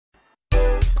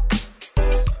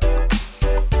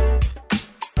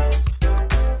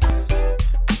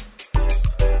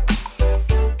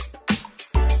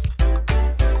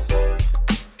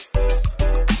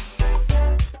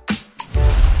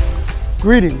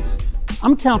Greetings,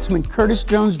 I'm Councilman Curtis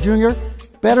Jones Jr.,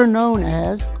 better known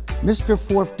as Mr.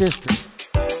 4th District.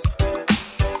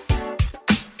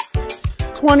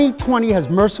 2020 has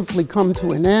mercifully come to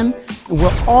an end, and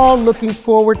we're all looking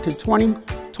forward to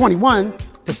 2021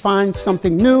 to find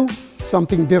something new,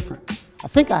 something different. I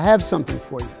think I have something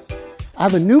for you. I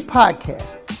have a new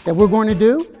podcast that we're going to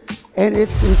do, and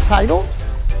it's entitled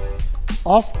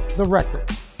Off the Record.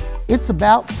 It's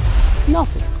about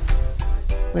nothing,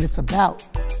 but it's about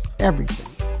everything.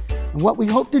 And what we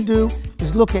hope to do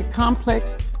is look at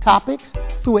complex topics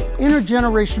through an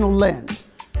intergenerational lens,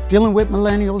 dealing with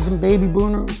millennials and baby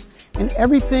boomers and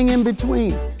everything in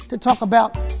between, to talk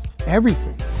about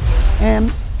everything. And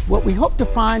what we hope to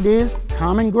find is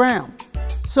common ground.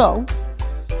 So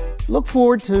look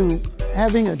forward to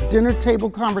having a dinner table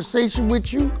conversation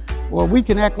with you, or we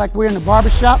can act like we're in a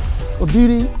barbershop or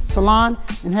beauty salon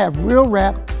and have real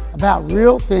rap about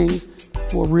real things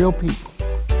for real people.